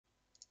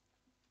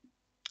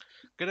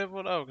Good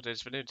everyone,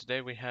 today's video. Today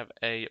we have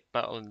a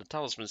battle in the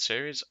Talisman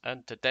series,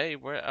 and today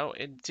we're out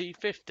in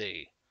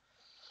T-50.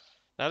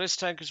 Now this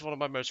tank is one of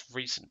my most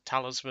recent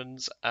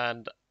talismans,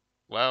 and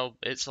well,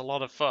 it's a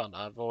lot of fun.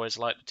 I've always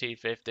liked the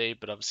T-50,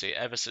 but obviously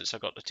ever since I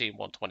got the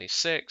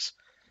T-126,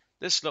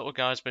 this little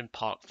guy's been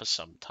parked for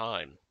some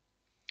time.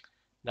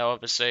 Now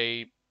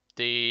obviously,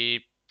 the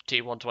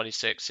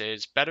T-126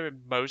 is better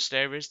in most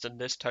areas than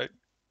this tank.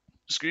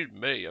 Excuse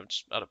me, I've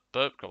just had a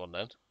burp come on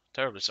then.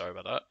 Terribly sorry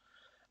about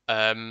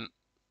that.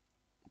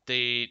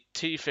 The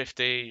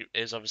T-50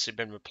 is obviously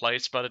been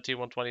replaced by the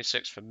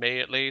T-126 for me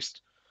at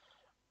least,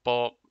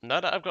 but now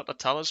that I've got the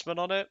Talisman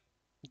on it,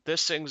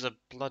 this thing's a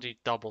bloody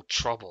double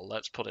trouble,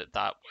 let's put it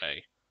that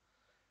way.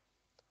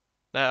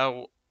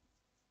 Now,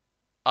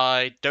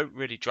 I don't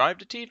really drive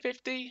the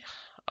T-50,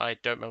 I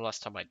don't remember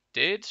last time I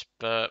did,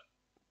 but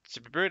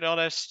to be brutally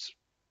honest,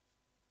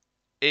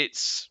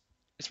 it's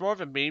more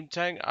of a meme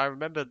tank. I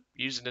remember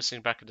using this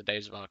thing back in the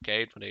days of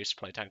arcade, when I used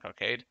to play Tank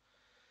Arcade.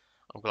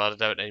 I'm glad I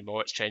don't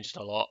anymore, it's changed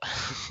a lot.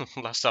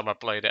 Last time I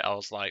played it, I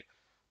was like,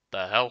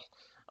 the hell?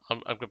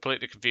 I'm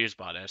completely confused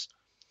by this.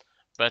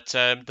 But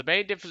the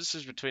main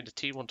differences between the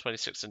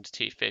T-126 and the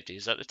T-50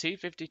 is that the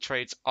T-50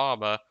 trades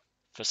armor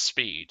for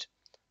speed.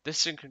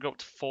 This thing can go up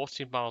to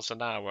 40 miles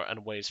an hour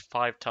and weighs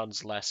 5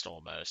 tons less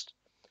almost.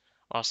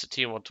 Whilst the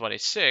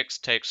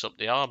T-126 takes up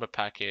the armor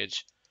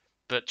package,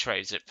 but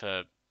trades it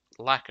for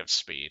lack of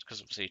speed, because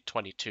obviously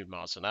 22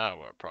 miles an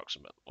hour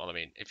approximately. Well, I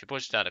mean, if you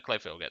push it down a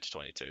cliff, it'll get to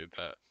 22,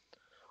 but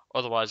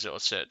otherwise it'll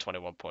sit at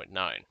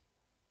 21.9.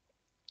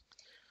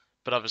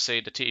 But obviously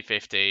the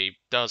T-50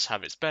 does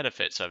have its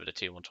benefits over the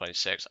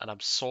T-126, and I'm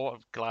sort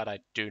of glad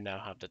I do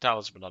now have the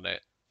Talisman on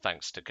it,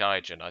 thanks to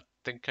Gaijin. I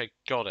think I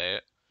got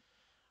it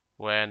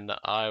when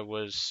I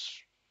was...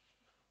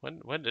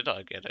 When did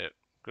I get it?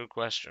 Good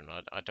question,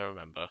 I don't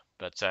remember.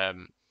 But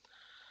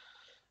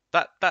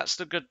that's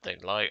the good thing.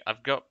 Like,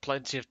 I've got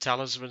plenty of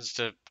talismans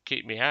to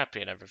keep me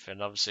happy and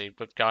everything. Obviously,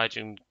 with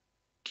Gaijin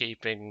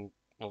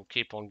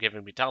keep on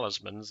giving me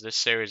talismans, this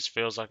series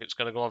feels like it's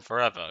going to go on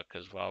forever,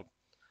 because, well,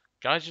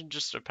 Gaijin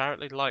just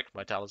apparently like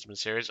my Talisman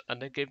series,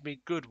 and they give me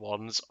good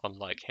ones,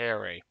 unlike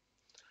Harry.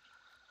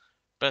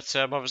 But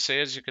obviously,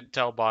 as you can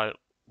tell by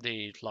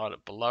the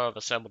lineup below, I've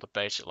assembled a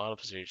basic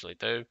lineup as I usually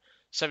do.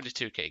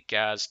 72k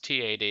Gaz,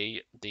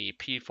 T80, the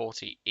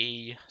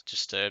P40E,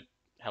 just to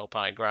help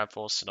out in Ground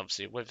Force, and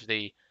obviously with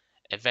the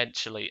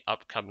eventually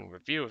upcoming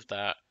review of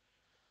that,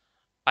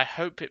 I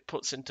hope it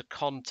puts into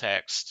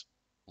context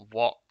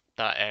what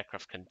that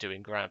aircraft can do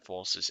in Ground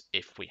Forces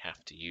if we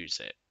have to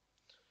use it.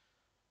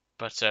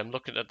 But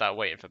looking at that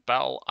waiting for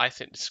battle, I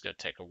think this is going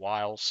to take a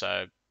while,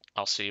 so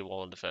I'll see you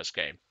all in the first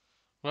game.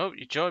 Well,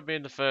 you joined me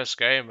in the first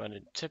game, and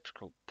in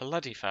typical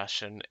bloody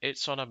fashion,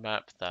 it's on a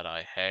map that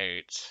I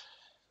hate.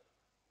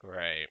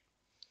 Great.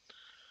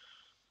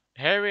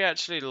 Harry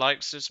actually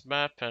likes this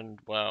map, and,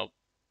 well,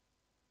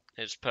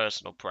 it's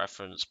personal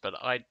preference, but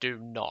I do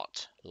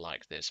not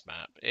like this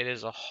map. It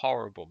is a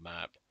horrible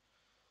map.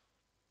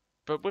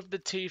 But with the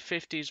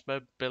T-50's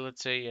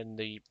mobility and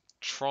the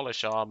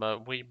trollish armor,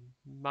 we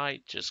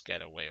might just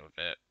get away with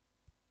it.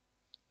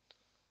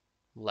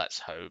 Let's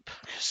hope,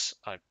 because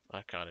I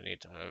kind of need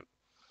to hope.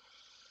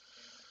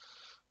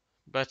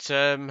 But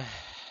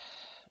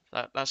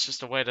that's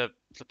just a way to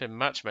flip in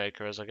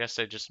matchmakers. I guess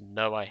they just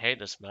know I hate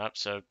this map,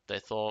 so they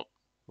thought,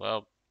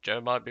 well, Joe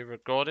might be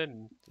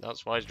recording,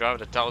 that's why he's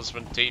driving a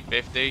Talisman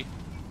T-50.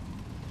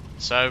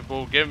 So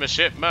we'll give him a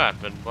shit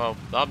map, and, well,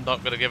 I'm not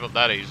going to give up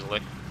that easily.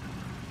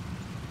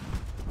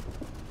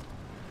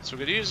 So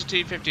we're going to use the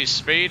T-50's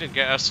speed and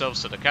get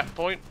ourselves to the cap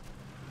point.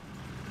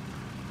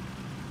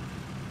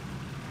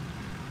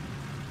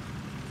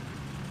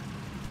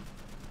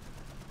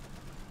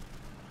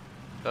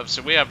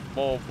 Obviously we have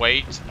more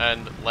weight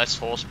and less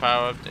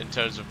horsepower in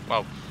terms of,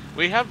 well,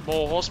 we have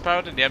more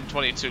horsepower than the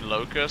M22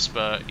 Locust,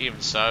 but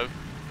even so.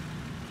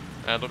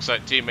 And it looks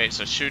like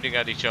teammates are shooting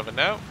at each other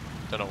now.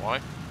 Don't know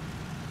why.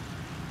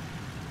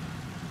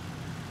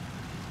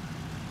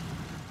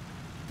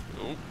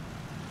 Ooh.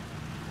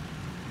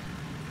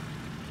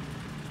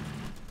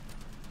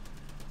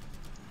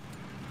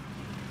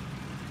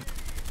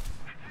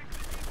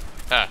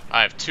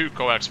 I have 2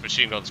 coax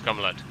machine guns,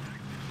 comrade.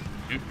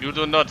 You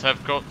do not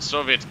have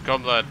Soviet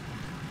comrade.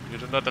 You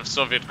do not have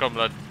Soviet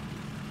comrade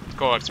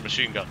coax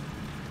machine gun.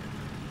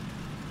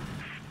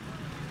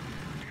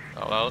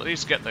 Oh, well, at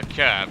least get the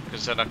cab,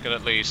 because then I can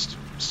at least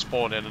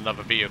spawn in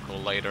another vehicle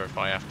later if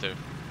I have to.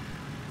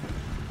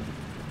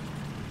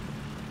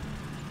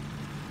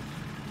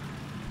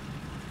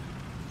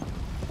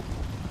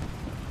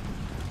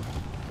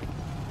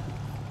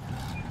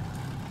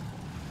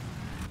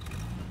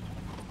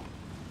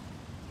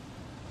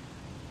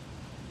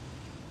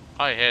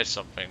 I hear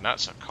something,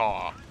 that's a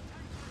car.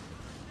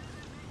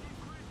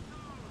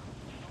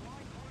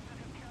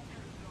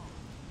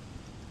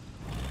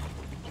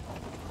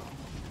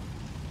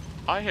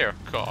 I hear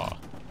a car.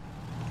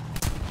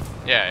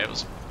 Yeah, it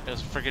was a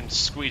friggin'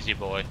 squeezy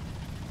boy.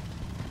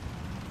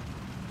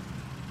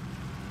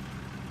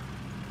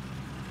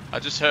 I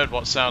just heard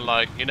what sound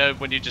like, you know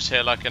when you just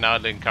hear like an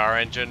idling car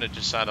engine, it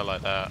just sounded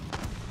like that.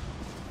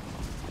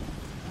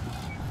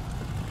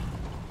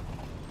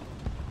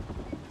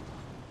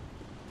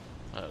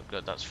 Oh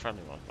good, that's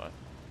friendly Wi-Fi.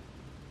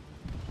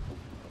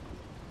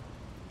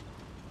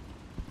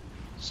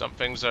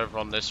 Something's over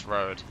on this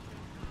road.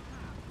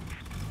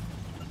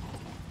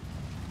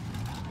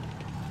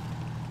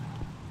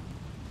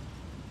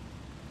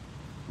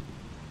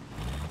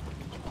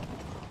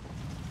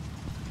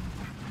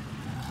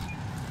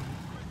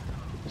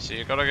 So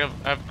you gotta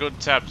have good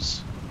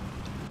tabs.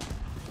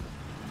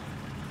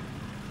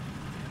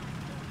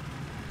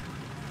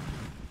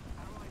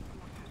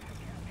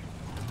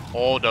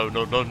 Oh no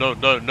no no no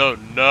no no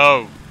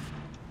no!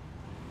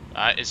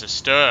 That is a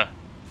stir.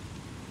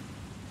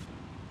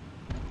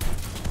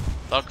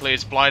 Luckily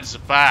it's blind as a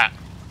bat.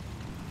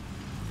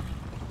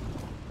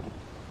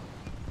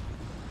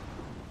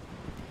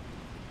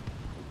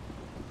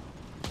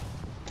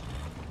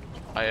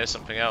 I hear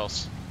something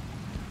else.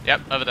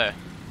 Yep, over there.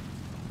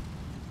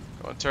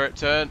 Go on, turret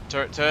turn,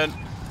 turret turn.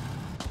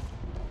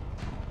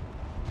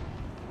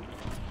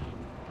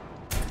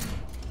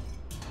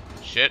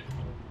 Shit.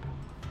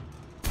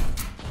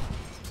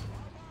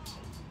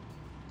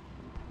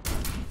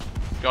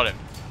 Got him.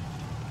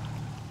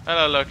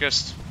 Hello,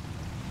 Locust.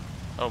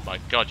 Oh my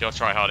god, you're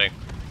tryharding.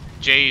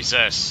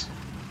 Jesus.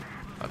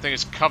 That thing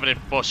is covered in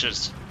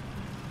bushes.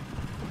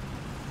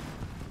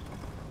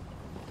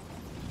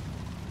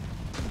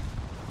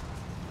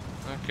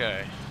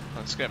 Okay,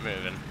 let's get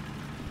moving.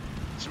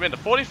 So I mean, the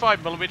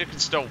 45mm can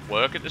still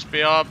work at this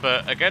BR,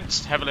 but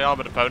against heavily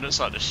armoured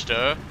opponents like the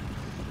Stir,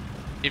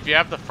 if you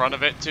have the front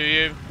of it to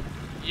you,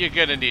 you're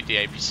gonna need the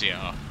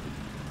APCR.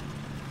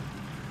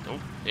 Oh,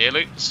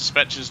 really?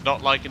 Suspension's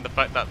not liking the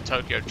fact that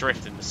Tokyo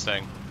drifting this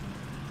thing.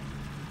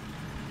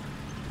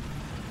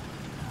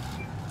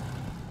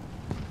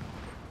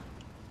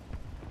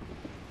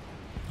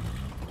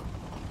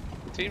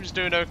 Team's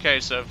doing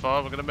okay so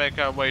far. We're gonna make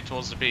our way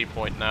towards the B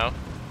point now.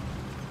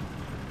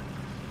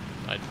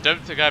 I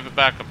don't think I have a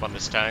backup on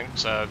this tank,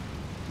 so...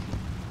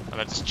 And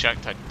I just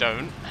checked, I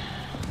don't.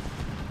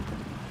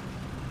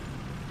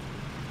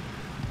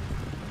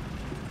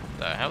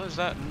 The hell is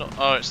that? No,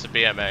 oh, it's the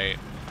BM8.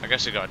 I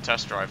guess you got a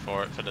test drive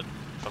for it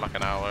for like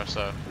an hour or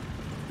so.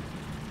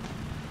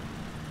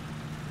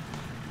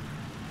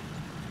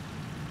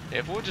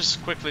 If we'll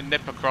just quickly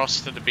nip across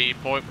to the B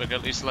point, we can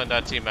at least lend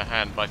our team a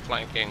hand by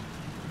flanking.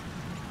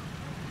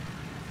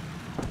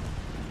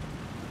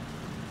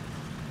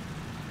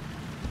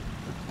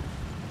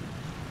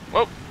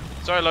 Whoa!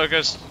 Sorry,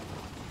 Locust.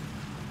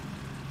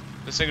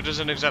 This thing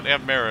doesn't exactly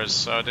have mirrors,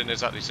 so I didn't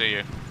exactly see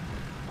you.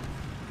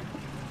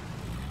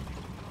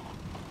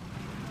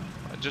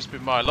 That'd just be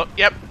my luck.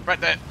 Yep,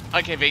 right there.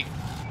 IKV.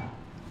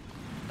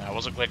 That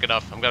wasn't quick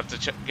enough. I'm gonna have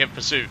to give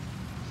pursuit.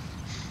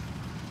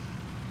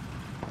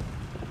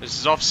 This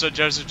is Officer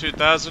Joseph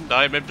 2000.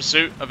 I am in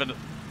pursuit of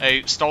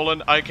a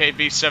stolen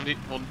IKV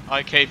 71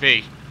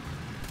 IKV.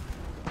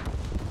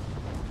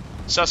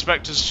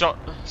 Suspect has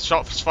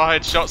shots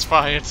fired. Shots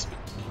fired.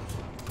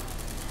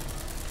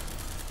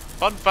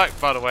 Fun fact,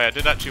 by the way, I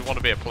did actually want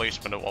to be a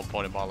policeman at one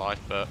point in my life,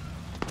 but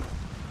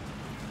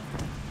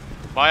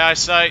my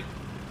eyesight,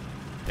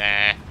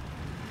 nah.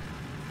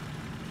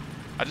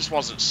 I just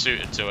wasn't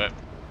suited to it.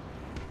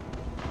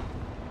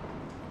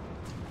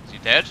 Is he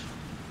dead?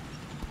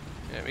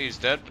 Yeah, he's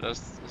dead, but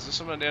is there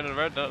someone at the end of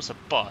the road? No, it's a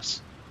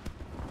bus.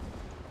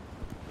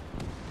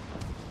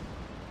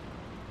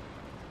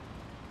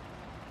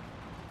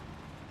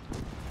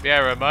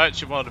 Yeah, I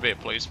actually wanted to be a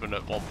policeman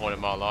at one point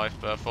in my life,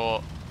 but I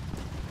thought,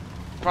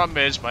 the problem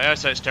is, my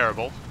eyesight's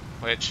terrible,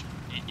 which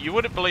you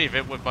wouldn't believe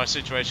it with my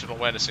situational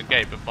awareness in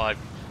game, but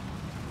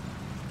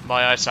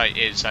my eyesight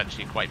is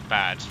actually quite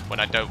bad when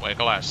I don't wear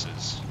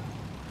glasses.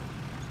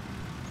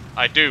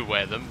 I do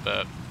wear them,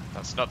 but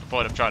that's not the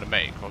point I'm trying to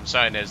make. What I'm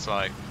saying is,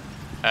 like,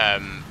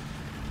 my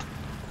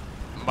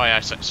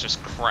eyesight's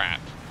just crap.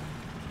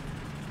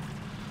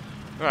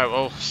 Right,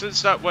 well,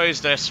 since that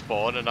way's their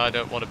spawn, and I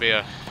don't want to be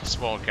a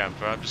spawn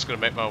camper, I'm just going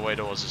to make my way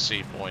towards the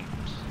sea point.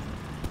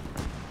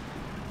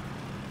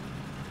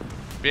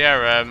 But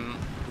yeah,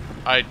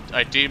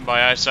 I deemed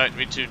my eyesight to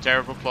be too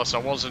terrible, plus I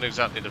wasn't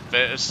exactly the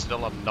fittest,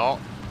 still I'm not,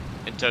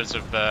 in terms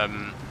of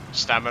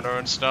stamina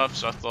and stuff,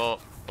 so I thought,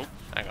 oh,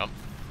 hang on.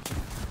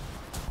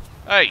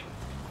 Hey!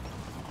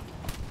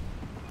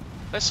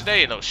 Listen here,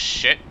 you little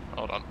shit.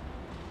 Hold on.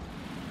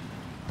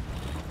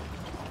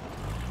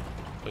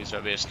 Please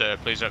don't be a stir,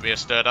 please don't be a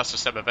stir. That's a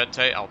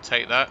semi-ventate, I'll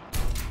take that.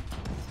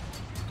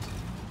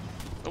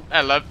 Oh,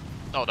 hello.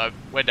 Oh no,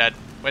 we're dead.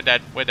 We're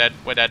dead, we're dead,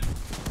 we're dead.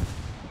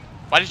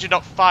 Why did you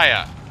not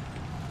fire?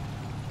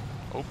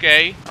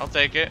 Okay, I'll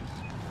take it.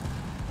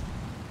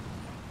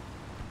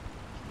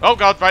 Oh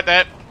god, right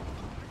there.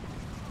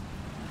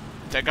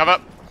 Take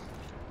cover.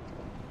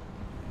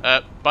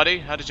 Buddy,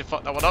 how did you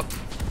fuck that one up?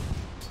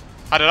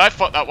 How did I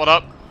fuck that one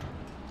up?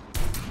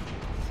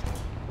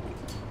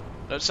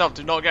 No, self,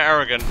 do not get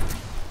arrogant.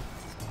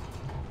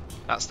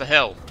 That's the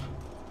hill.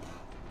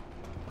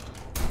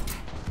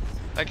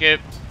 Thank you.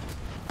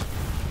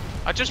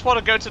 I just want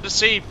to go to the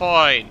sea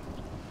point.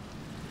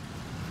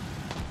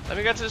 Let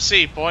me go to the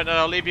sea point and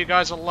I'll leave you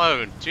guys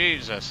alone.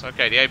 Jesus.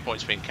 Okay, the aim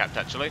point's been capped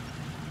actually.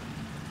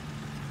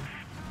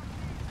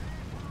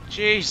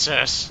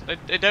 Jesus.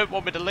 They don't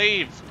want me to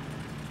leave.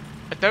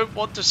 I don't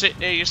want to sit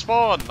near your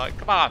spawn. Like,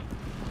 come on.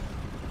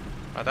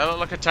 I don't look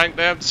like a tank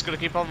there. I'm just going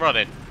to keep on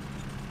running.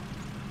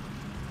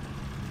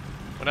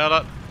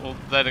 Well,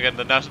 then again,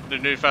 the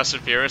new Fast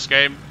and Furious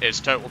game is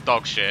total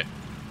dog shit.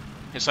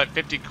 It's like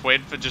 50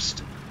 quid for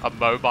just a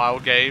mobile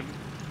game.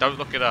 Don't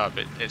look it up.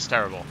 It's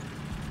terrible.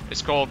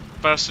 It's called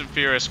Fast and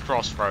Furious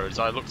Crossroads.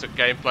 I looked at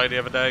gameplay the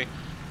other day,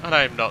 and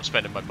I'm not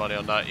spending my money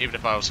on that, even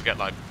if I was to get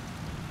like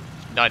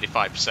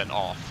 95%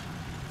 off.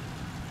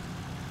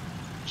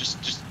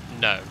 Just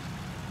no.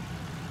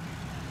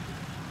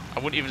 I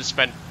wouldn't even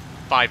spend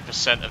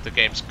 5% of the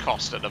game's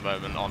cost at the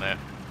moment on it.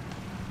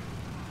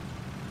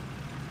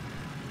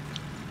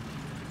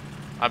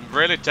 I'm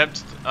really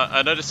tempted.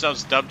 I know this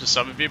sounds dumb to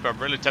some of you, but I'm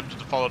really tempted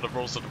to follow the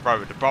rules of the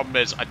road. The problem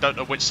is I don't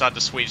know which side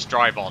the Swedes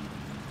drive on.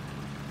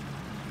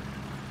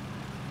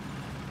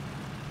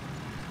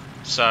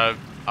 So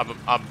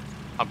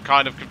I'm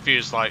kind of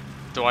confused. Like,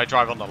 do I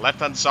drive on the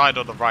left-hand side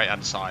or the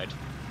right-hand side?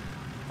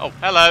 Oh,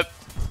 hello.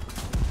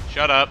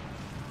 Shut up.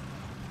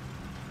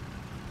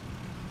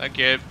 Thank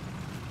you.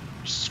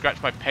 Just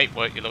scratch my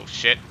paintwork, you little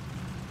shit.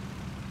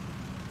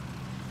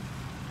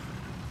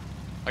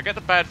 I get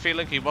the bad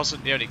feeling he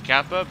wasn't the only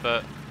capper,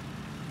 but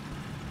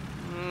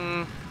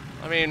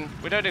I mean,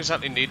 we don't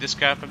exactly need this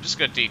cap. I'm just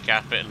going to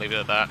decap it and leave it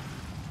at that.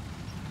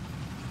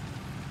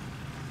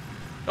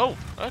 Oh,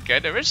 okay,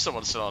 there is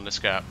someone still on this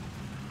cap.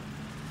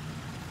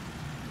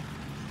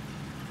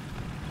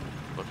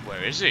 But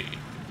where is he?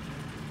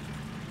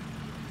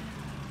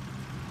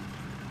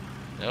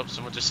 Nope,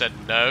 someone just said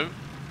no.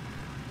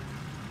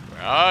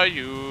 Where are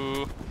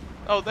you?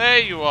 Oh, there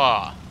you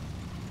are.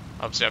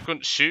 Obviously, I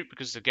couldn't shoot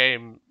because the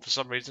game, for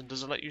some reason,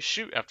 doesn't let you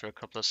shoot after a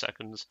couple of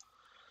seconds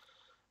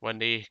when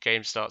the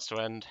game starts to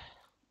end.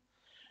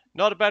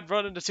 Not a bad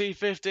run in the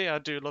T-50. I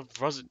do love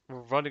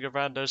running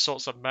around those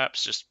sorts of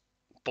maps, just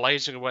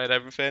blazing away at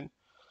everything.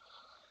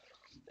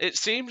 It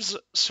seems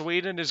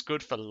Sweden is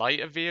good for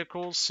lighter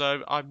vehicles,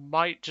 so I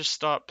might just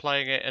start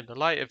playing it in the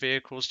lighter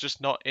vehicles,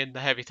 just not in the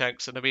heavy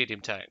tanks and the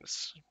medium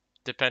tanks.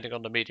 Depending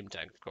on the medium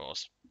tank, of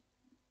course.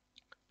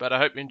 But I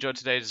hope you enjoyed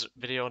today's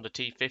video on the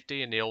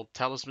T-50 and the old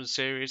Talisman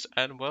series,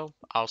 and well,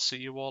 I'll see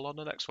you all on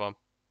the next one.